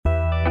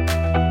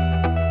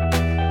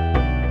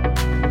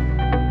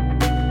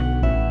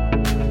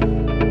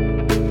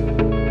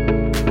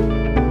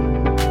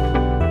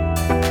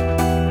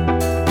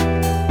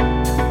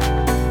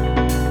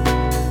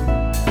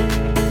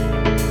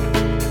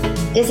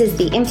This is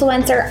the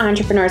Influencer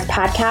Entrepreneurs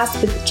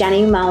Podcast with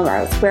Jenny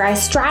Melrose, where I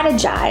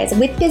strategize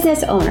with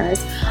business owners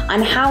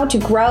on how to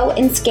grow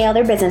and scale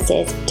their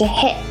businesses to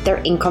hit their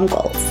income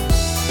goals.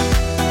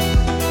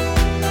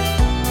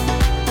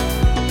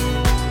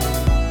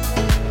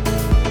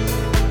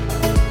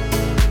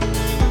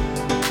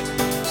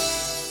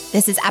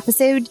 This is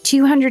episode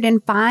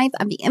 205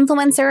 of the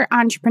Influencer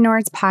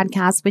Entrepreneurs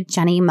Podcast with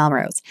Jenny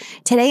Melrose.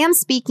 Today I'm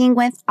speaking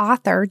with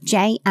author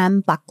J.M.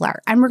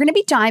 Buckler, and we're going to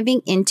be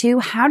diving into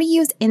how to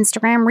use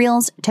Instagram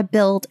Reels to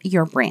build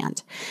your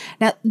brand.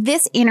 Now,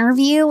 this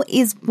interview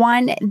is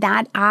one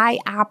that I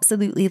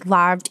absolutely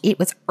loved. It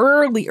was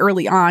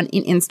early on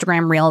in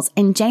Instagram Reels,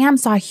 and J.M.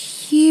 saw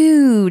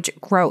huge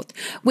growth,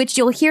 which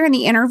you'll hear in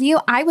the interview.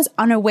 I was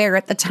unaware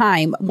at the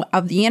time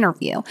of the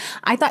interview.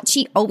 I thought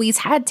she always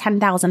had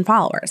 10,000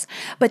 followers.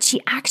 But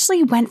she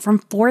actually went from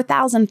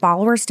 4,000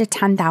 followers to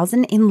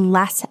 10,000 in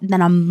less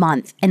than a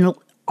month, and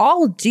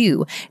all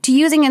due to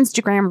using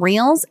Instagram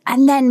Reels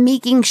and then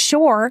making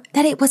sure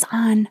that it was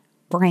on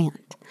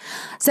brand.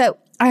 So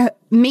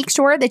make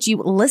sure that you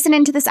listen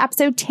into this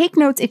episode. Take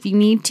notes if you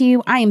need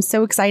to. I am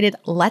so excited.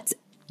 Let's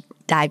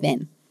dive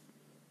in.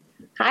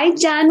 Hi,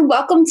 Jen.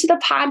 Welcome to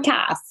the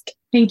podcast.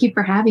 Thank you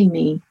for having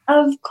me.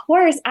 Of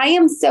course. I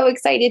am so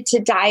excited to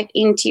dive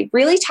into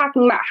really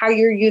talking about how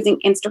you're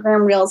using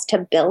Instagram Reels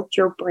to build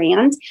your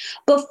brand.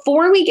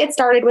 Before we get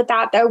started with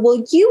that, though,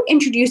 will you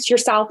introduce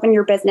yourself and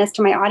your business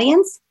to my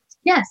audience?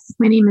 Yes.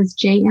 My name is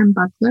J.M.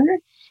 Buckler,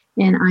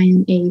 and I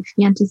am a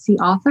fantasy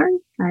author.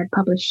 I've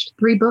published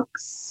 3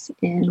 books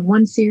in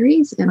one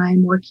series, and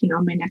I'm working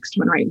on my next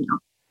one right now.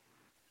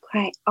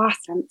 Okay.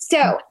 Awesome. So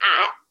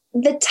at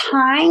the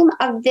time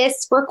of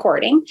this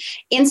recording,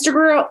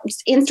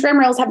 Instagram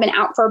Reels have been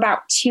out for about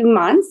 2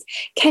 months.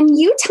 Can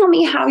you tell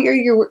me how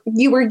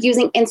you were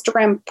using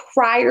Instagram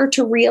prior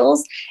to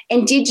Reels?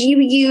 And did you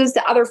use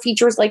the other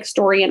features like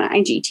Story and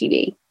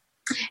IGTV?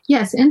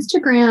 Yes,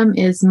 Instagram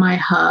is my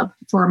hub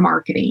for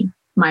marketing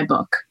my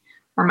book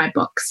or my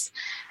books.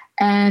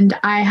 And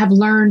I have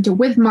learned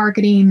with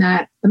marketing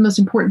that the most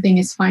important thing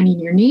is finding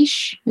your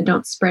niche and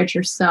don't spread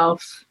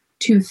yourself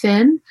too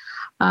thin.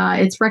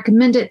 It's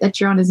recommended that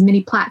you're on as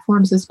many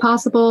platforms as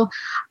possible.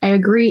 I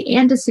agree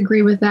and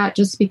disagree with that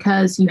just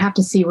because you have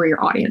to see where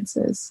your audience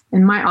is.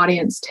 And my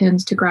audience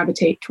tends to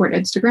gravitate toward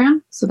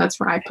Instagram. So that's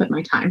where I put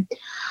my time.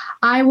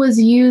 I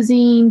was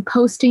using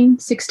posting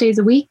 6 days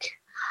a week.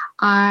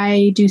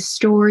 I do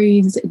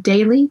stories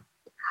daily.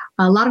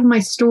 A lot of my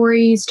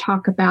stories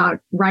talk about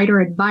writer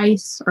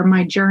advice or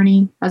my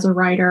journey as a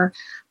writer.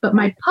 But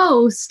my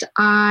post,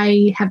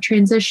 I have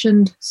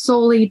transitioned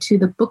solely to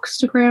the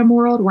Bookstagram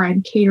world where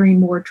I'm catering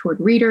more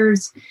toward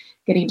readers,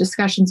 getting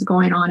discussions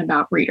going on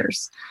about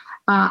readers.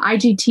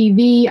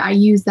 IGTV, I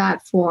use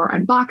that for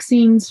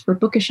unboxings, for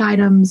bookish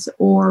items,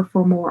 or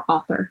for more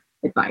author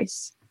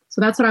advice.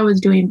 So that's what I was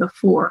doing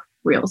before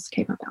Reels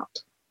came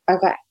about.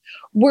 Okay.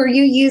 Were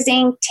you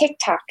using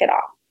TikTok at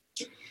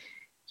all?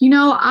 You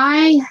know,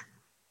 I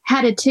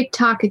had a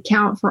TikTok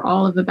account for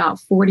all of about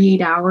 48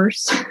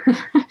 hours.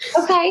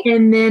 Okay.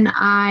 And then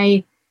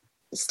I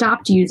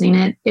stopped using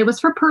it. It was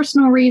for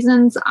personal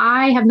reasons.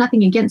 I have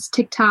nothing against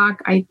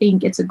TikTok. I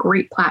think it's a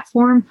great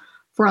platform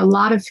for a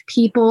lot of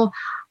people.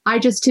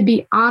 To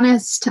be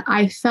honest,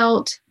 I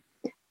felt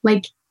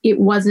like it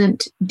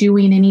wasn't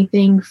doing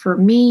anything for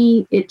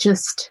me.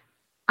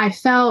 I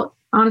felt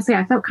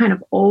kind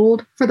of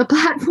old for the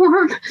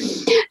platform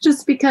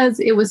just because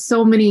it was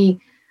so many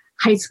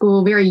high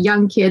school, very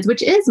young kids,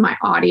 which is my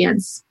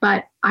audience,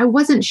 but I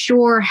wasn't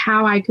sure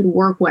how I could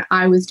work what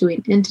I was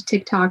doing into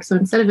TikTok. So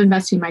instead of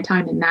investing my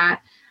time in that,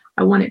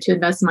 I wanted to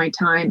invest my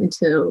time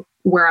into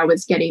where I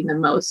was getting the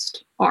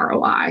most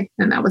ROI,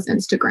 and that was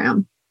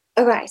Instagram.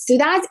 Okay, so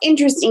that's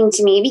interesting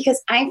to me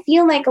because I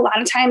feel like a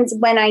lot of times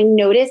when I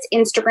notice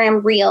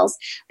Instagram Reels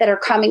that are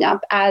coming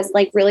up as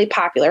like really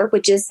popular,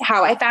 which is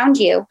how I found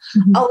you,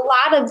 a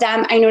lot of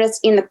them I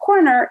noticed in the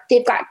corner,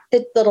 they've got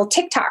the little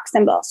TikTok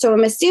symbol. So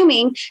I'm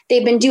assuming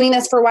they've been doing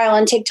this for a while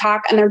on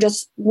TikTok and they're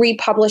just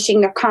republishing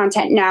their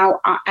content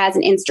now as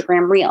an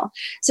Instagram Reel.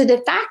 So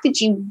the fact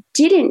that you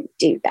didn't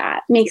do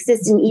that makes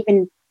this an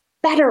even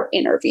better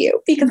interview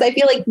because I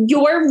feel like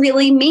you're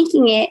really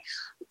making it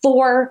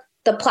for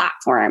the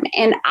platform.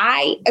 And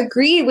I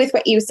agree with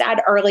what you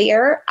said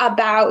earlier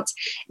about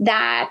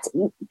that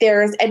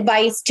there's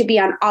advice to be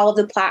on all of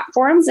the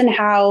platforms and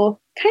how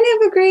kind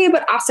of agree,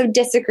 but also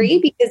disagree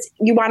because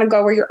you want to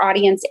go where your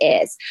audience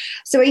is.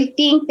 So I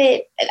think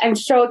that I'm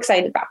so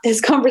excited about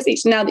this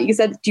conversation now that you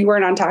said that you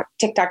weren't on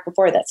TikTok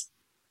before this.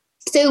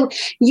 So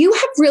you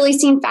have really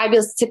seen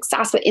fabulous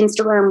success with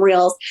Instagram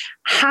Reels.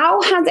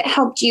 How has it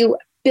helped you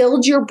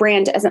build your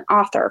brand as an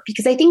author?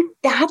 Because I think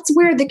that's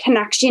where the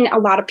connection a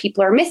lot of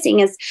people are missing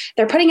is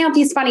they're putting out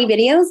these funny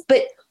videos,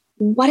 but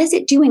what is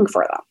it doing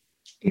for them?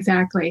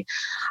 Exactly.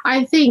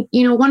 I think,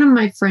 one of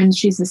my friends,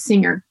 she's a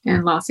singer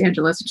in Los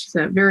Angeles. She's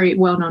a very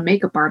well-known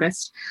makeup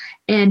artist.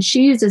 And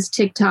she uses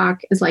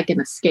TikTok as like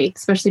an escape,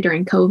 especially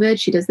during COVID.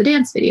 She does the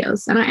dance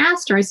videos. And I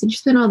asked her, I said, you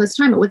spend all this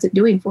time, but what's it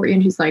doing for you?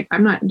 And she's like,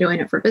 I'm not doing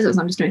it for business.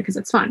 I'm just doing it because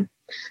it's fun.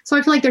 So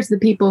I feel like there's the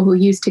people who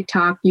use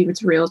TikTok,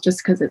 use Reels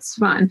just because it's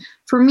fun.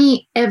 For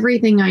me,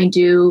 everything I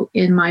do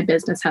in my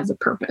business has a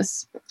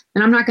purpose.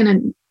 And I'm not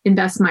going to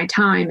invest my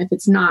time if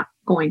it's not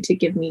going to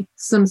give me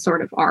some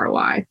sort of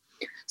ROI.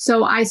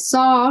 So I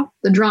saw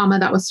the drama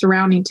that was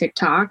surrounding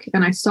TikTok,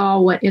 and I saw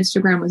what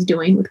Instagram was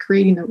doing with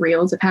creating the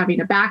Reels, of having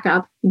a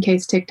backup in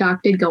case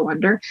TikTok did go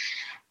under.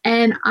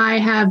 And I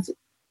have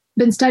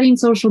been studying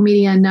social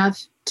media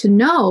enough to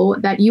know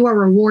that you are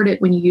rewarded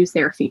when you use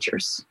their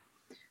features.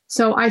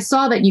 So I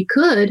saw that you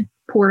could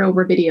port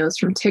over videos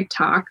from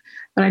TikTok,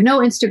 but I know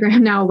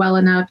Instagram now well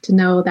enough to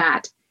know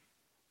that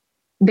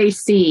they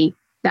see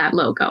that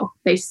logo.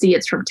 They see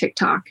it's from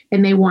TikTok,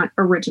 and they want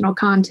original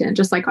content,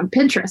 just like on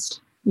Pinterest.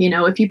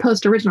 If you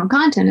post original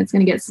content, it's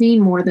going to get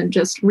seen more than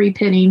just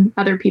repinning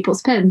other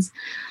people's pins.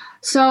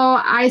 So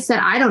I said,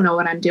 I don't know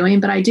what I'm doing,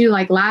 but I do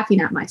like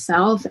laughing at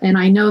myself. And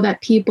I know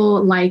that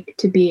people like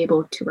to be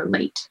able to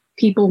relate.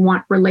 People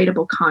want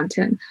relatable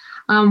content.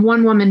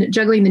 One woman,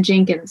 Juggling the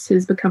Jenkins,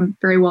 who's become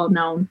very well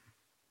known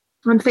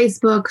on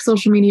Facebook,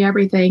 social media,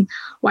 everything.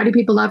 Why do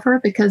people love her?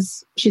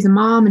 Because she's a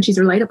mom and she's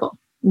relatable.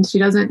 And she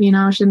doesn't, she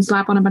doesn't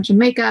slap on a bunch of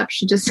makeup.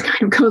 She just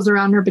kind of goes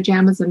around in her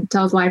pajamas and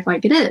tells life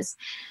like it is.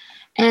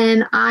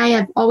 And I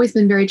have always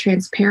been very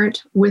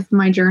transparent with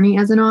my journey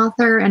as an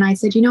author. And I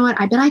said, you know what?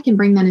 I bet I can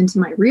bring that into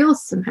my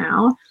Reels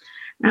somehow.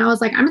 And I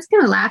was like, I'm just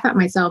going to laugh at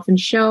myself and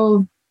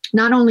show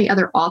not only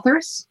other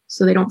authors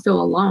so they don't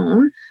feel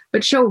alone,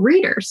 but show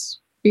readers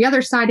the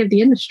other side of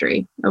the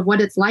industry of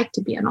what it's like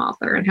to be an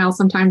author and how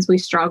sometimes we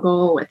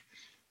struggle with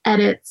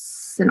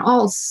edits and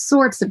all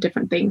sorts of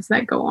different things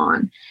that go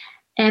on.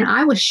 And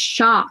I was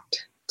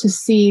shocked to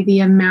see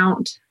the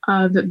amount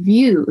of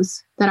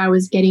views that I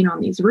was getting on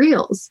these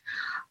Reels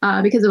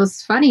because it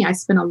was funny. I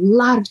spent a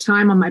lot of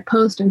time on my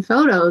post and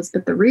photos,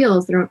 but the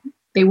Reels,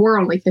 they were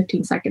only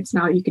 15 seconds.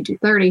 Now you can do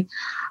 30.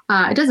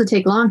 It doesn't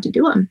take long to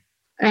do them.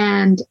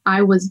 And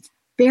I was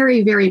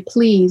very, very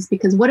pleased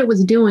because what it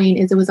was doing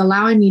is it was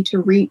allowing me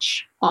to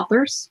reach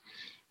authors.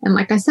 And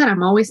like I said,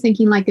 I'm always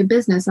thinking like a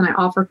business, and I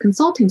offer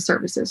consulting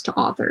services to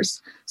authors.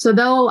 So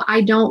though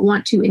I don't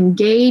want to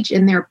engage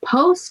in their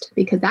post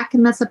because that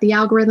can mess up the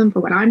algorithm for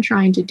what I'm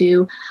trying to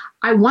do,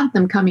 I want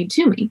them coming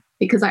to me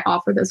because I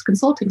offer those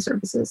consulting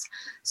services.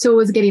 So it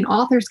was getting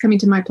authors coming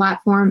to my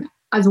platform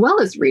as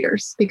well as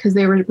readers because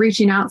they were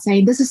reaching out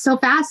saying, this is so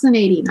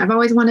fascinating. I've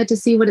always wanted to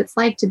see what it's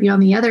like to be on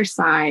the other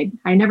side.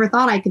 I never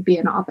thought I could be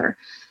an author.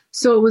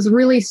 So it was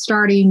really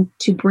starting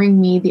to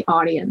bring me the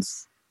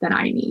audience that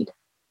I need.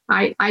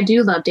 I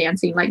do love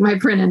dancing like my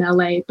friend in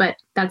LA, but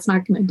that's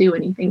not going to do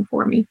anything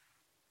for me.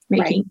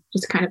 Making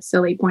just kind of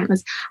silly,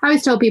 pointless. I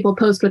always tell people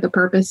post with a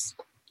purpose,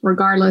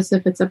 regardless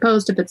if it's a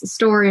post, if it's a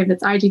story, if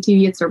it's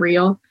IGTV, it's a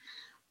reel.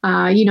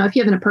 If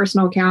you have a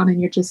personal account and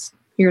you're just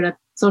here to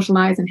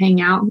socialize and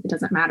hang out, it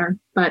doesn't matter.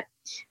 But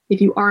if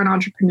you are an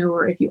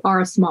entrepreneur, if you are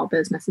a small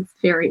business, it's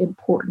very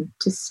important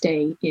to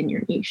stay in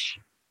your niche.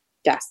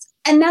 Yes.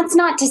 And that's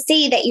not to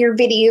say that your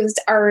videos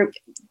are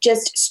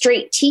just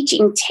straight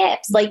teaching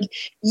tips. Like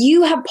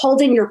you have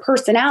pulled in your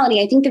personality.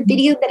 I think the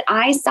video that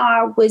I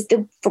saw was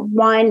the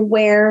one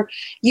where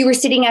you were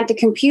sitting at the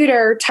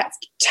computer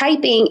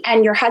typing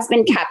and your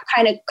husband kept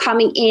kind of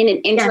coming in and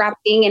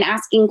interrupting and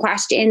asking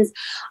questions.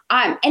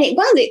 And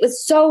it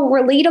was so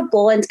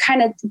relatable and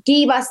kind of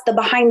gave us the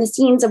behind the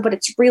scenes of what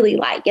it's really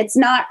like. It's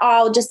not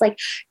all just like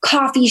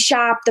coffee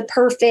shop, the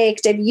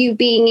perfect of you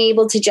being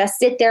able to just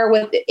sit there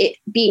with it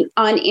being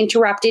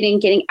uninterrupted and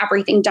getting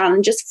everything done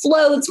and just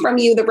flows from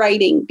you, the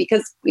writing,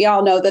 because we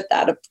all know that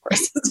of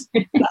course is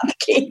not the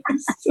case.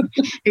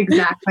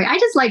 Exactly. I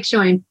just like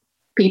showing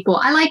people.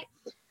 I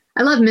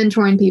love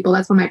mentoring people.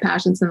 That's one of my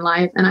passions in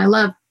life. And I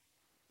love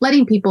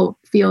letting people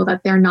feel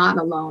that they're not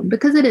alone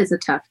because it is a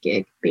tough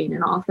gig being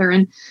an author.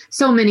 And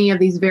so many of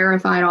these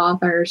verified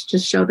authors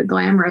just show the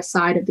glamorous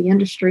side of the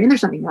industry. And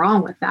there's nothing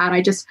wrong with that.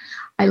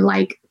 I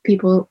like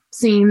people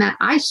seeing that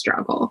I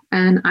struggle,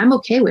 and I'm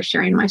okay with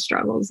sharing my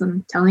struggles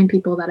and telling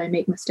people that I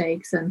make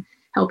mistakes and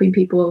helping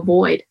people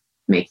avoid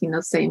making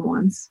those same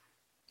ones.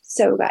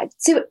 So good.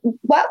 So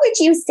what would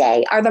you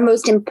say are the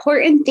most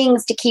important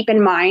things to keep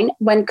in mind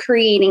when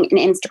creating an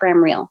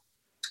Instagram reel?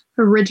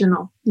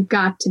 Original. You've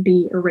got to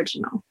be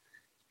original.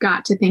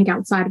 Got to think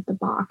outside of the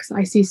box.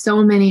 I see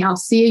so many. I'll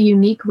see a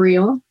unique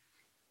reel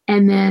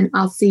and then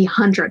I'll see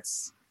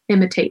hundreds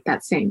imitate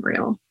that same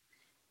reel.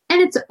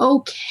 And it's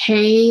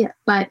okay,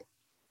 but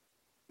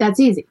that's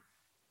easy,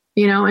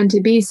 and to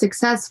be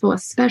successful,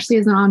 especially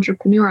as an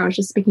entrepreneur, I was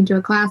just speaking to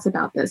a class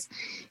about this,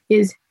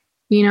 is,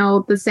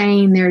 the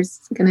saying, there's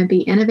going to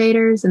be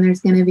innovators and there's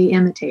going to be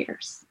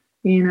imitators,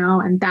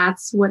 and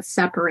that's what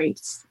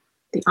separates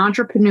the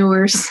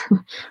entrepreneurs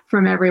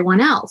from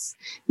everyone else.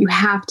 You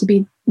have to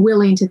be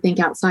willing to think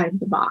outside of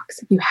the box.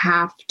 You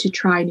have to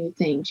try new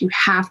things. You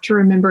have to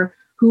remember,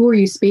 who are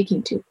you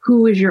speaking to?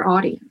 Who is your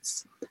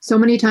audience? So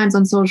many times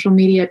on social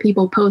media,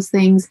 people post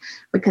things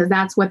because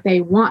that's what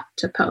they want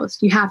to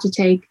post. You have to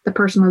take the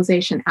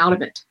personalization out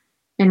of it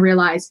and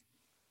realize,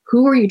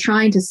 who are you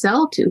trying to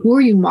sell to? Who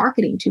are you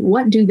marketing to?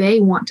 What do they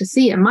want to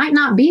see? It might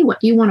not be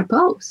what you want to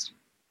post,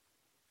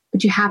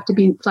 but you have to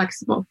be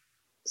flexible.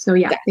 So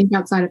yeah, think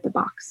outside of the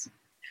box.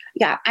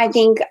 Yeah, I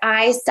think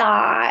I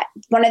saw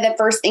one of the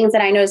first things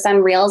that I noticed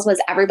on Reels was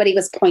everybody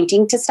was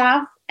pointing to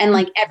stuff, and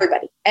like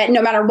everybody,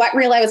 no matter what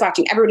reel I was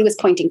watching, everybody was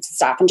pointing to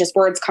stuff and just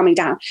words coming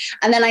down.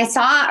 And then I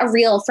saw a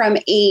reel from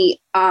a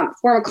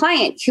former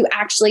client who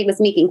actually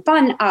was making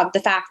fun of the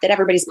fact that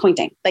everybody's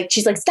pointing. Like,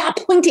 she's like, stop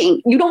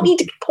pointing. You don't need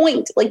to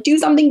point, like do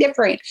something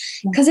different.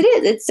 Because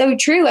it's so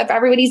true. If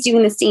everybody's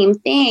doing the same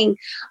thing,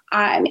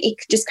 it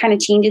just kind of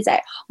changes it.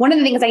 One of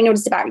the things I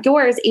noticed about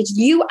yours is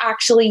you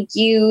actually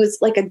use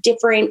like a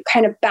different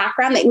kind of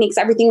background that makes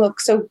everything look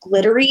so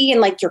glittery,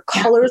 and like your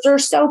colors are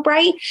so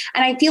bright.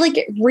 And I feel like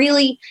it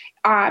really,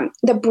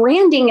 the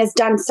branding is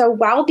done so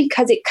well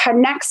because it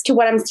connects to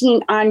what I'm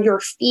seeing on your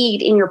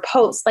feed in your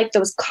posts. Like,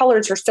 those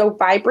colors are so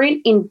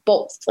vibrant in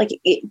both. Like,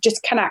 it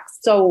just connects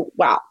so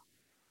well.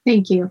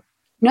 Thank you.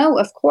 No,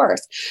 of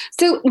course.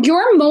 So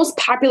your most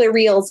popular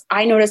reels,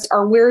 I noticed,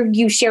 are where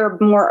you share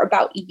more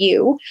about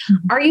you.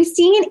 Mm-hmm. Are you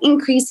seeing an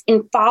increase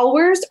in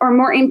followers, or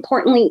more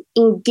importantly,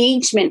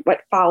 engagement with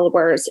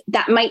followers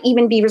that might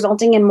even be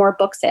resulting in more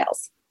book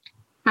sales?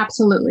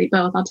 Absolutely,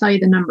 both. I'll tell you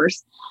the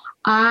numbers.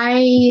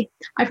 I've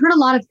heard a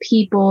lot of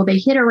people, they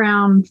hit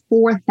around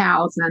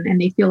 4,000 and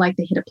they feel like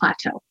they hit a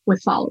plateau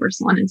with followers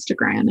on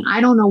Instagram. And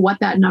I don't know what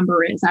that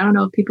number is. I don't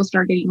know if people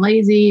start getting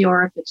lazy,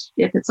 or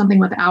if it's something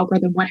with the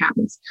algorithm, what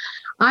happens.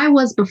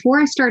 Before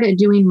I started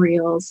doing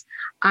Reels,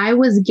 I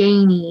was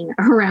gaining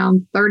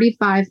around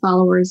 35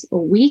 followers a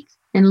week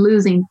and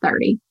losing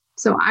 30.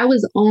 So I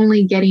was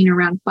only getting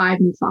around 5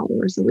 new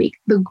followers a week.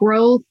 The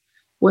growth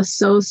was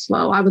so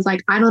slow. I was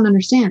like, I don't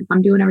understand.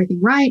 I'm doing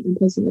everything right. I'm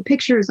posting the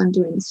pictures. I'm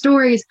doing the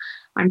stories.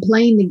 I'm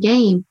playing the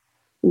game.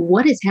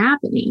 What is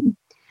happening?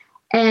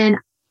 And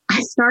I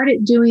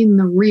started doing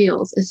the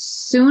reels. As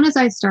soon as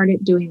I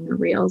started doing the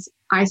reels,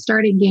 I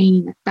started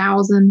gaining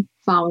 1,000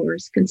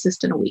 followers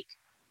consistent a week.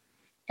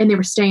 And they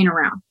were staying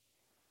around.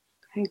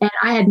 Okay. And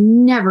I had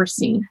never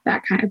seen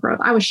that kind of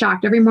growth. I was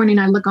shocked. Every morning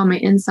I look on my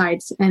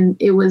insights, and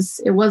it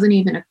wasn't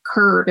even a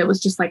curve. It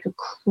was just like a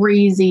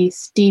crazy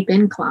steep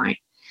incline.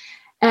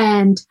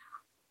 And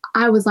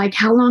I was like,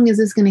 how long is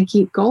this going to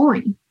keep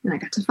going? And I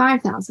got to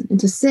 5,000,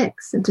 into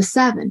 6, into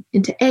 7,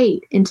 into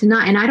 8, into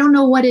 9. And I don't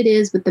know what it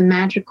is with the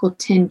magical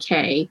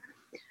 10K,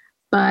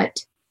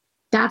 but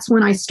that's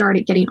when I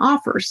started getting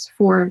offers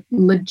for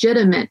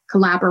legitimate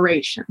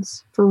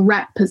collaborations, for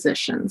rep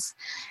positions.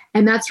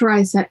 And that's where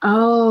I said,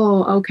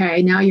 oh,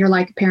 okay, now you're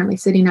like apparently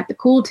sitting at the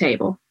pool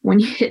table when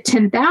you hit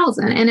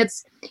 10,000. And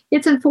it's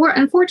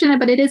unfortunate,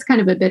 but it is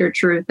kind of a bitter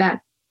truth that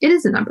it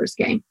is a numbers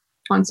game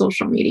on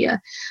social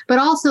media. But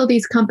also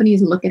these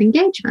companies look at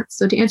engagements.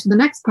 So to answer the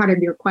next part of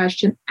your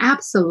question,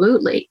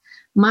 absolutely.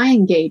 My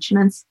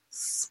engagements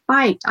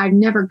spiked. I've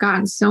never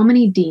gotten so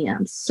many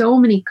DMs, so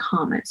many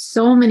comments,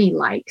 so many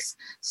likes,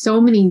 so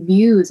many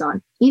views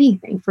on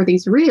anything for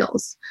these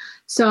reels.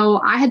 So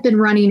I had been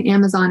running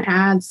Amazon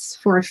ads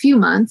for a few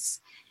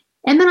months,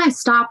 and then I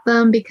stopped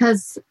them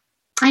because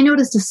I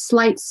noticed a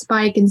slight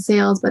spike in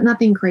sales, but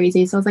nothing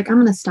crazy. So I was like, I'm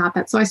going to stop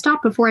it. So I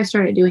stopped before I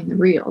started doing the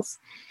reels.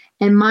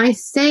 And my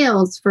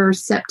sales for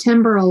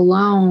September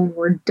alone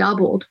were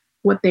doubled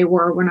what they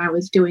were when I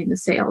was doing the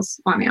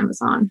sales on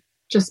Amazon,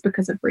 just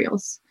because of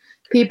reels.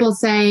 People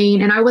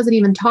saying, and I wasn't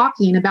even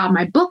talking about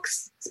my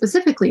books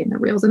specifically in the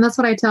reels. And that's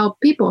what I tell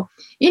people,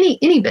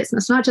 any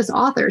business, not just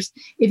authors.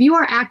 If you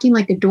are acting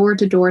like a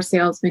door-to-door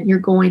salesman, you're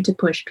going to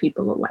push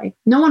people away.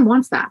 No one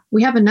wants that.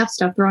 We have enough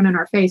stuff thrown in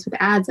our face with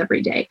ads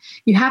every day.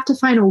 You have to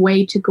find a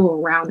way to go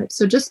around it.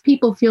 So just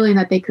people feeling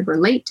that they could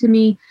relate to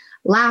me,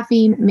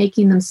 laughing,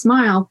 making them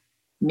smile,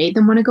 made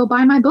them want to go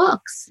buy my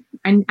books.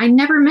 I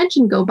never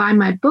mentioned go buy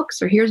my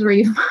books or here's where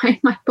you buy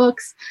my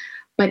books,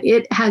 but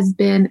it has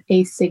been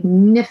a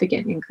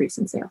significant increase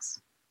in sales.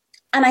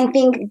 And I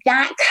think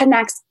that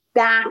connects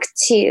back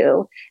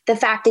to the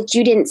fact that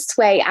you didn't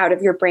sway out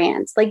of your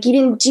brand. Like, you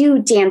didn't do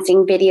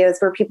dancing videos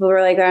where people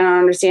were like, I don't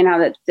understand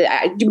how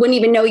you wouldn't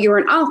even know you were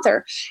an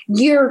author.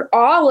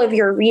 All of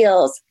your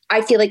reels,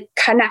 I feel like,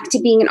 connect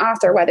to being an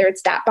author, whether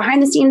it's that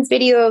behind the scenes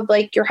video of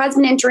like your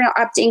husband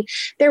interrupting.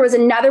 There was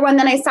another one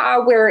that I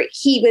saw where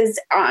he was,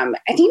 I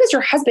think it was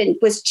your husband,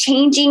 was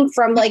changing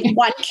from like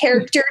one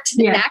character to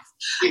the next.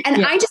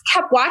 And I just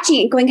kept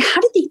watching it going,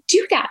 how did they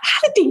do that?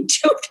 How did they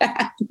do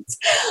that?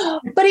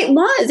 But it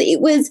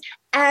was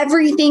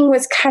everything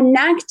was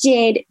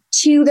connected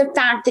to the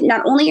fact that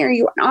not only are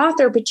you an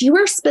author, but you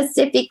are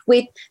specific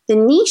with the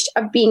niche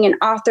of being an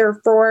author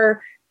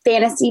for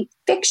fantasy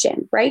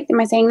fiction, right? Am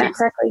I saying that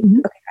correctly? Mm-hmm.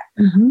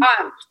 Okay. Mm-hmm.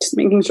 Just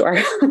making sure.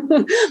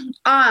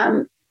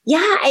 I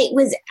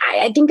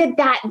think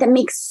that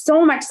makes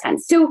so much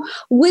sense. So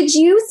would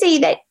you say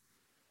that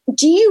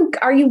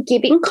are you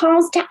giving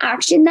calls to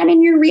action then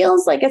in your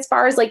reels? Like as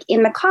far as like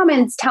in the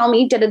comments, tell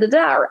me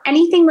or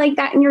anything like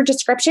that in your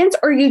descriptions?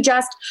 Or are you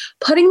just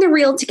putting the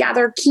reel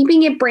together,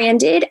 keeping it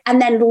branded,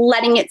 and then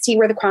letting it see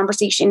where the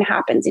conversation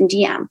happens in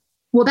DM?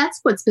 Well, that's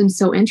what's been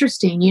so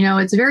interesting.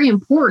 It's very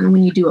important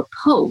when you do a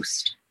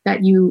post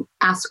that you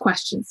ask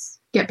questions,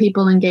 get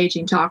people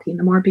engaging, talking.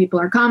 The more people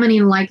are commenting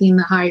and liking,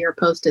 the higher your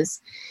post is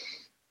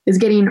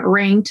getting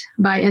ranked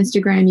by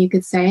Instagram, you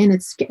could say, and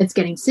it's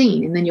getting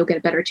seen, and then you'll get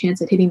a better chance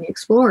at hitting the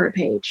Explorer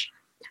page.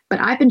 But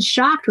I've been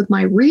shocked with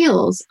my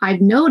reels.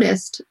 I've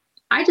noticed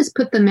I just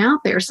put them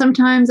out there.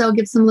 Sometimes I'll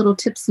give some little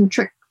tips and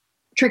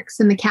tricks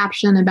in the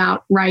caption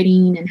about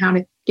writing and how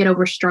to get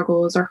over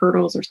struggles or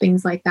hurdles or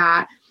things like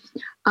that.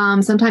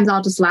 Sometimes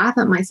I'll just laugh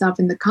at myself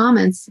in the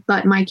comments,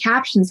 but my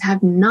captions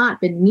have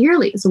not been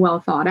nearly as well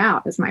thought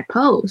out as my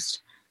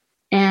post.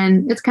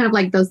 And it's kind of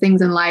like those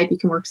things in life. You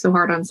can work so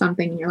hard on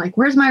something and you're like,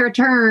 where's my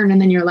return?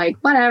 And then you're like,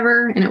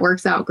 whatever. And it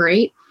works out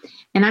great.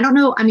 And I don't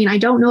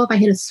know if I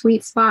hit a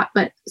sweet spot,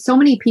 but so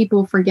many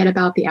people forget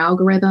about the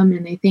algorithm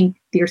and they think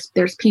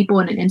there's people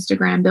in an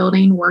Instagram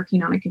building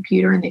working on a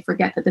computer, and they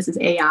forget that this is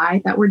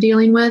AI that we're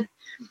dealing with.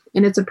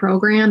 And it's a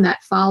program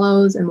that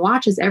follows and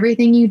watches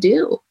everything you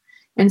do.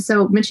 And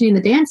so mentioning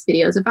the dance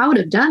videos, if I would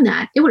have done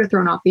that, it would have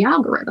thrown off the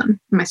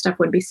algorithm. My stuff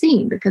wouldn't be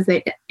seen because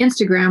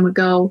Instagram would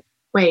go,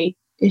 wait,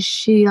 is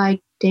she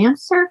like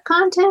dancer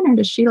content or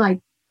does she like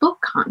book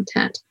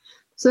content?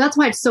 So that's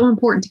why it's so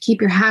important to keep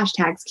your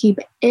hashtags, keep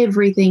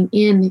everything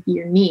in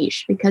your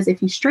niche, because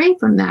if you stray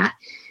from that,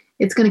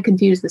 it's going to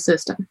confuse the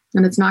system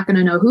and it's not going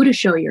to know who to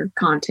show your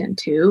content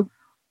to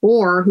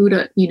or who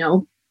to,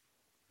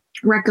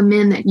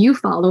 recommend that you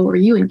follow or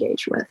you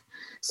engage with.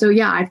 So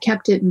yeah, I've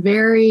kept it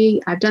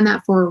I've done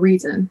that for a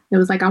reason. It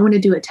was like, I want to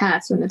do a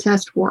test and the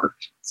test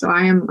worked. So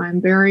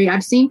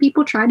I've seen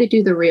people try to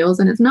do the reels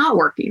and it's not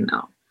working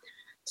though.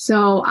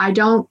 So I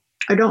don't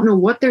know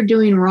what they're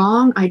doing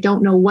wrong. I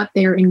don't know what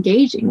they're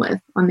engaging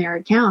with on their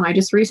account. I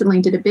just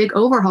recently did a big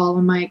overhaul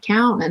on my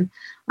account and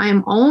I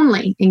am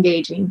only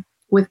engaging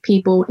with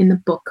people in the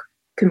book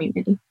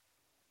community.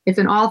 If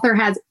an author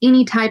has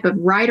any type of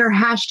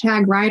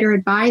hashtag writer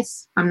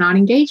advice, I'm not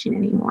engaging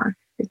anymore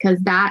because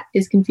that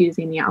is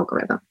confusing the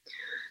algorithm.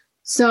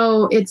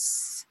 So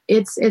it's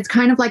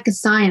kind of like a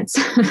science,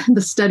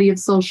 the study of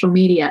social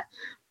media.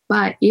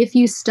 But if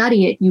you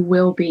study it, you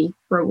will be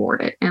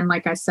rewarded. And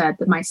like I said,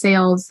 that my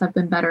sales have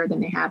been better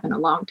than they have in a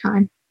long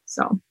time.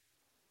 So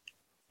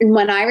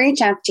when I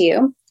reached out to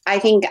you, I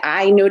think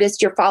I noticed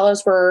your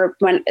follows were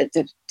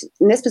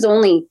this was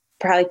only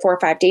probably 4 or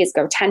 5 days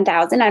ago,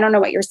 10,000. I don't know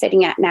what you're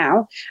sitting at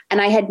now.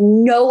 And I had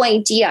no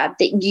idea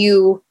that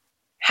you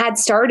had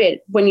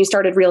started when you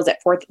started reels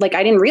at 4. Like,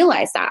 I didn't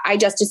realize that. I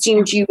just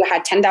assumed you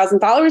had 10,000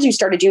 followers, you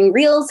started doing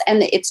reels,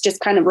 and it's just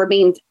kind of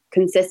remained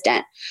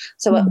consistent.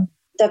 So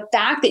the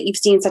fact that you've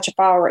seen such a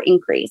follower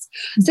increase.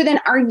 So then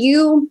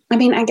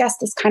I guess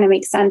this kind of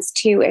makes sense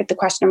too, the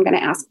question I'm going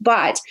to ask,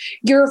 but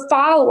your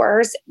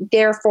followers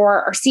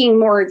therefore are seeing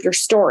more of your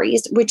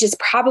stories, which is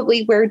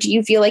probably where do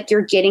you feel like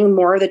you're getting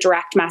more of the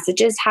direct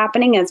messages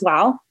happening as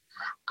well?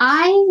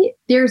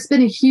 There's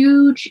been a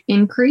huge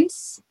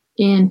increase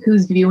in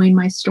who's viewing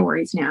my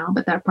stories now,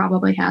 but that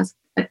probably has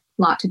a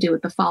lot to do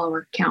with the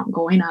follower count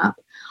going up.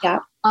 Yeah.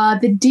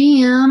 The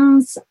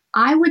DMs,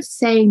 I would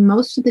say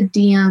most of the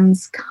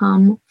DMs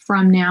come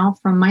from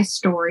my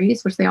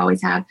stories, which they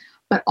always have,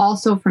 but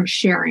also from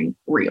sharing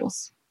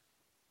reels.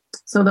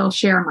 So they'll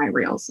share my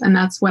reels. And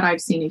that's what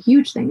I've seen a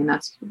huge thing. And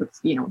that's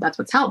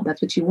what's helped.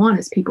 That's what you want,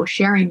 is people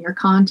sharing your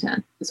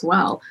content as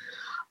well.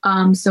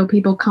 So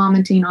people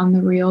commenting on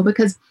the reel,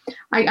 because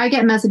I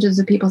get messages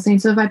of people saying,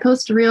 so if I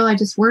post a reel,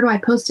 where do I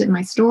post it in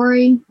my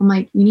story? I'm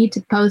like, you need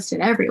to post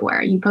it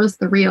everywhere. You post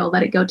the reel,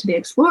 let it go to the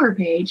Explorer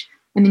page.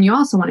 And then you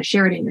also want to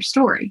share it in your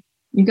story.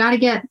 You got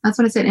to that's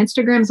what I said.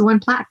 Instagram is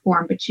one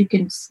platform, but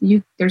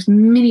there's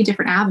many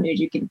different avenues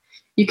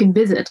you can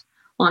visit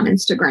on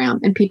Instagram,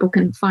 and people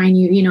can find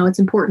you. It's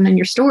important in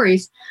your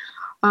stories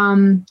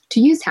to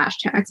use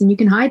hashtags, and you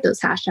can hide those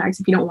hashtags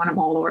if you don't want them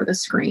all over the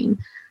screen.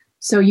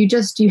 So you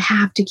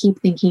have to keep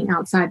thinking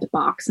outside the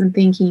box and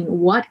thinking,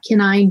 what can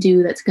I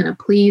do that's going to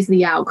please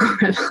the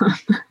algorithm?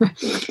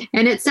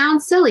 And it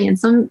sounds silly. And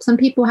some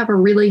people have a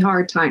really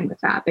hard time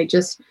with that. They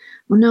just,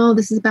 well, no,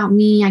 this is about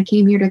me. I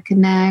came here to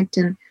connect.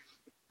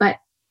 But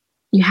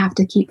you have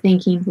to keep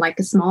thinking like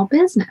a small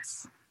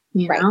business.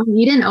 Right.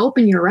 You didn't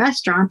open your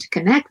restaurant to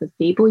connect with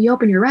people. You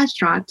opened your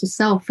restaurant to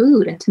sell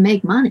food and to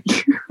make money.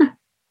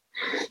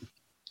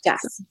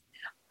 Yes.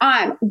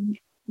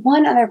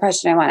 One other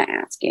question I want to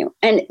ask you,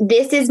 and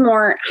this is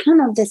more, I don't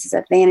know if this is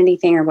a vanity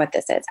thing or what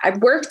this is. I've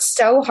worked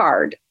so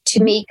hard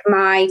to make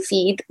my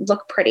feed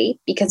look pretty,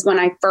 because when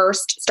I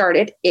first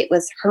started, it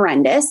was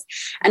horrendous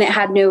and it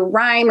had no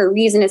rhyme or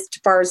reason as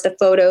far as the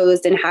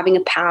photos and having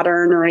a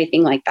pattern or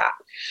anything like that.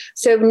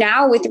 So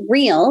now with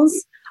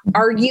reels,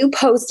 are you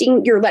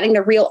posting, you're letting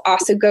the reel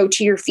also go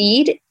to your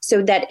feed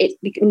so that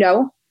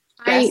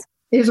Yes.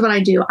 Here's what I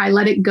do. I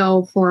let it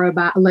go for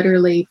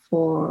literally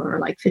for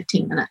like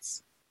 15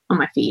 minutes on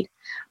my feed.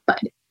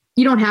 But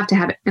you don't have to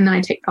have it. And then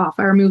I take it off.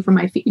 I remove from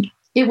my feed.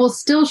 It will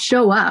still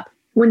show up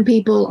when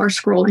people are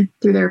scrolling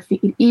through their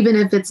feed, even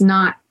if it's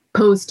not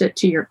posted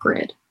to your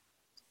grid.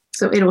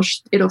 So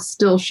it'll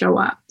still show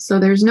up. So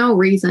there's no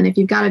reason, if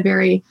you've got a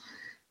very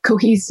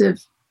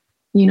cohesive,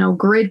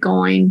 grid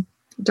going,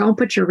 don't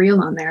put your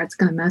reel on there. It's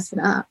going to mess it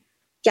up.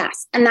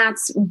 Yes. And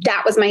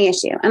that was my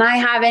issue. And I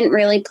haven't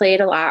really played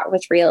a lot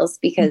with reels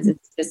because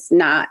it's just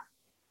not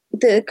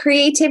the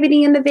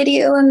creativity in the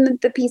video, and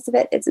the piece of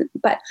it isn't.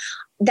 But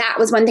that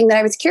was one thing that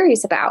I was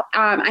curious about.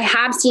 I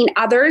have seen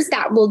others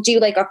that will do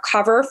like a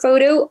cover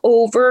photo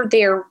over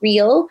their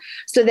reel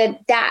so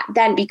that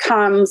then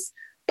becomes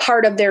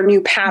part of their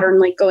new pattern,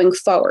 like going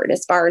forward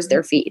as far as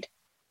their feed.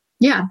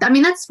 Yeah. I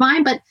mean, that's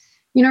fine. But,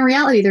 in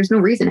reality, there's no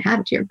reason to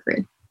have it to your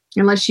grid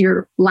unless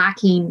you're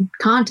lacking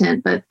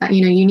content. But,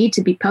 you need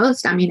to be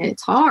post. I mean,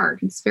 it's hard.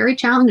 It's very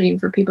challenging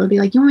for people to be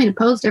like, you want me to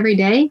post every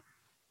day?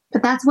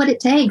 But that's what it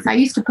takes. I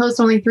used to post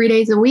only 3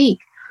 days a week.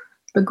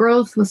 But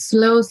growth was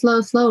slow.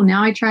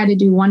 Now I try to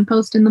do 1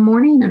 post in the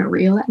morning and a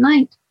reel at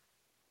night.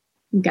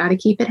 You got to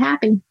keep it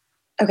happy.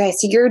 Okay,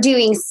 so you're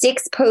doing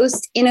 6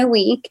 posts in a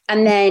week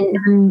and then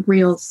 7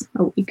 reels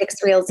a week.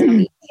 6 reels in a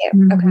week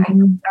too. Okay,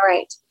 all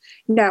right.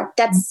 No,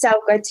 that's so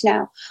good to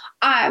know.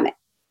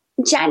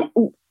 Jen,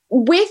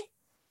 with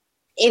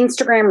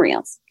Instagram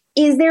Reels,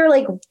 is there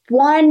like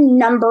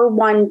number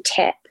one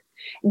tip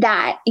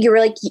that you're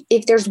like,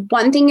 if there's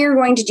one thing you're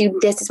going to do,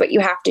 this is what you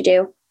have to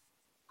do?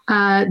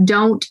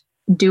 Don't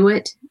do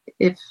it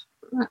excuse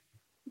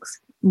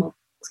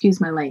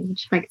my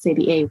language, if I could say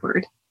the A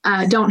word.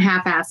 Don't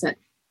half-ass it.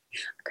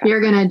 Okay. If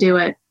you're going to do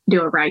it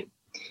right.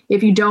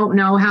 If you don't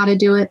know how to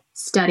do it,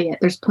 study it.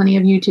 There's plenty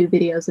of YouTube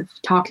videos of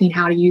talking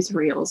how to use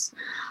Reels.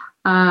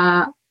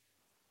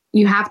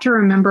 You have to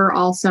remember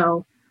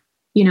also,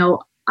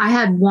 I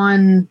had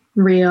one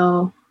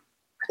Reel,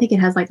 I think it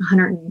has like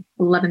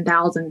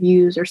 111,000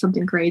 views or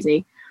something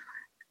crazy.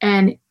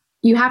 And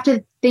you have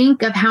to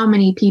think of how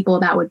many people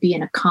that would be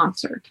in a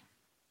concert,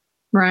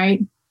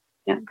 right?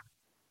 Yeah.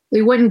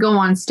 We wouldn't go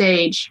on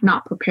stage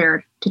not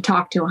prepared to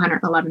talk to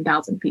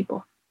 111,000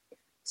 people.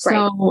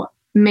 So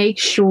make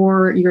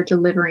sure you're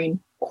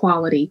delivering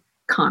quality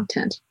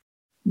content.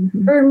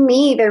 Mm-hmm. For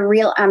me, the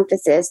real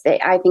emphasis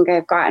that I think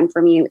I've gotten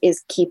from you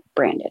is keep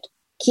branded.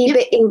 Keep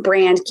it in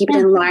brand, keep it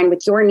in line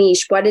with your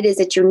niche, what it is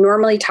that you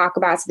normally talk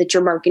about so that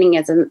your marketing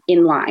is in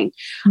line.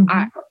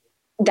 Mm-hmm.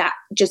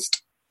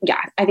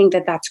 I think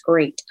that's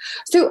great.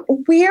 So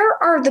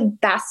where are the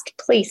best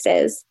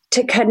places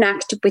to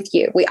connect with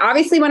you? We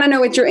obviously want to know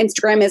what your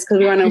Instagram is because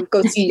we want to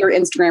go see your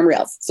Instagram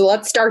Reels. So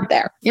let's start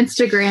there.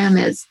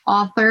 Instagram is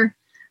author_j.m.buckler,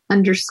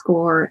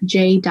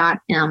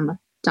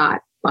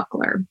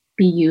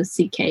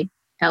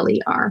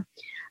 BUCKLER.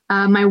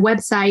 My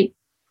website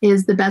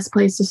is the best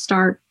place to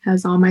start.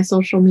 Has all my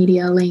social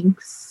media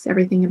links,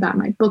 everything about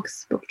my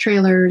books, book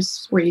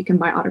trailers, where you can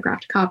buy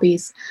autographed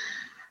copies,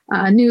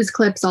 news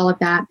clips, all of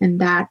that. And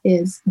that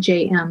is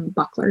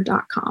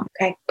jmbuckler.com.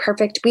 Okay,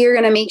 perfect. We are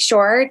going to make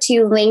sure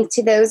to link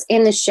to those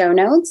in the show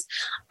notes.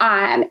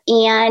 And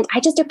I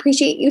just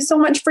appreciate you so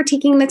much for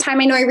taking the time.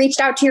 I know I reached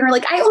out to you and you're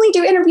like, I only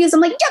do interviews. I'm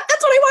like, yeah,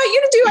 that's what I want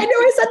you to do. I know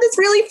I said this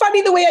really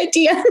funny the way I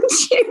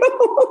DM'd you,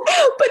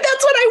 but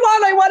that's what I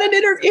want. I want an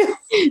interview.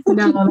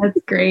 No,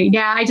 that's great.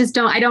 Yeah, I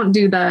don't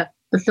do the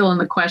fill in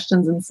the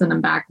questions and send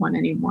them back one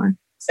anymore.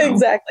 So.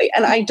 Exactly.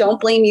 And I don't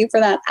blame you for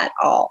that at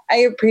all. I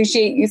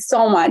appreciate you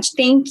so much.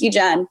 Thank you,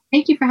 Jen.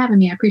 Thank you for having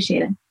me. I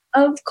appreciate it.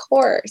 Of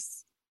course.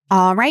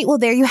 All right. Well,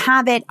 there you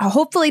have it.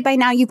 Hopefully by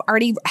now you've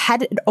already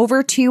headed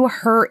over to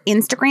her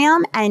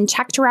Instagram and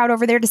checked her out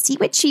over there to see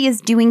what she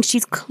is doing.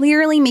 She's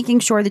clearly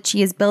making sure that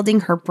she is building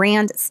her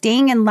brand,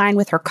 staying in line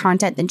with her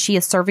content that she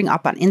is serving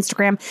up on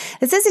Instagram.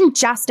 This isn't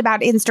just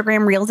about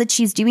Instagram Reels that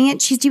she's doing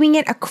it. She's doing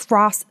it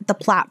across the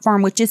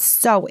platform, which is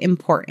so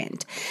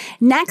important.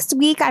 Next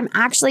week, I'm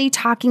actually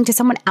talking to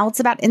someone else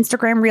about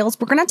Instagram Reels.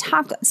 We're going to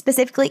talk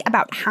specifically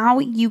about how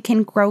you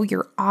can grow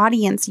your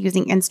audience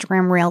using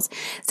Instagram Reels.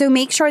 So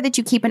make sure that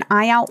you keep an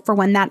eye out for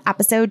when that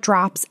episode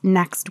drops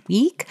next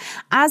week.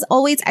 As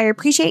always, I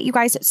appreciate you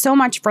guys so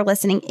much for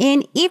listening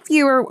in. If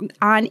you're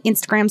on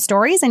Instagram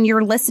stories and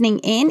you're listening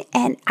in,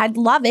 and I'd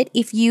love it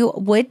if you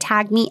would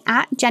tag me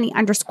at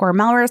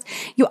Jenny_Melrose.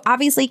 You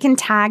obviously can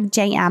tag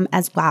JM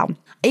as well.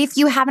 If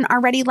you haven't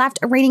already left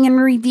a rating and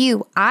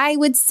review, I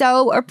would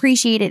so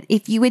appreciate it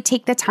if you would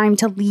take the time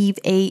to leave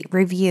a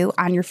review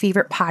on your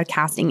favorite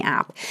podcasting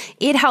app.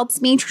 It helps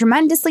me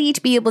tremendously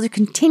to be able to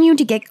continue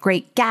to get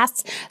great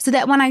guests so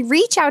that when I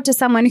reach out to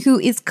someone who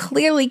is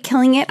clearly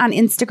killing it on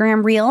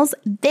Instagram Reels,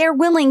 they're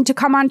willing to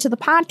come onto the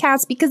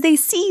podcast because they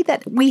see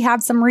that we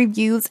have some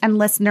reviews and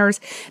listeners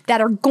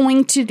that are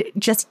going to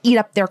just eat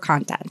up their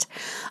content.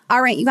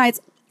 All right, you guys,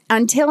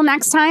 until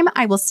next time,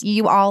 I will see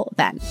you all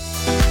then.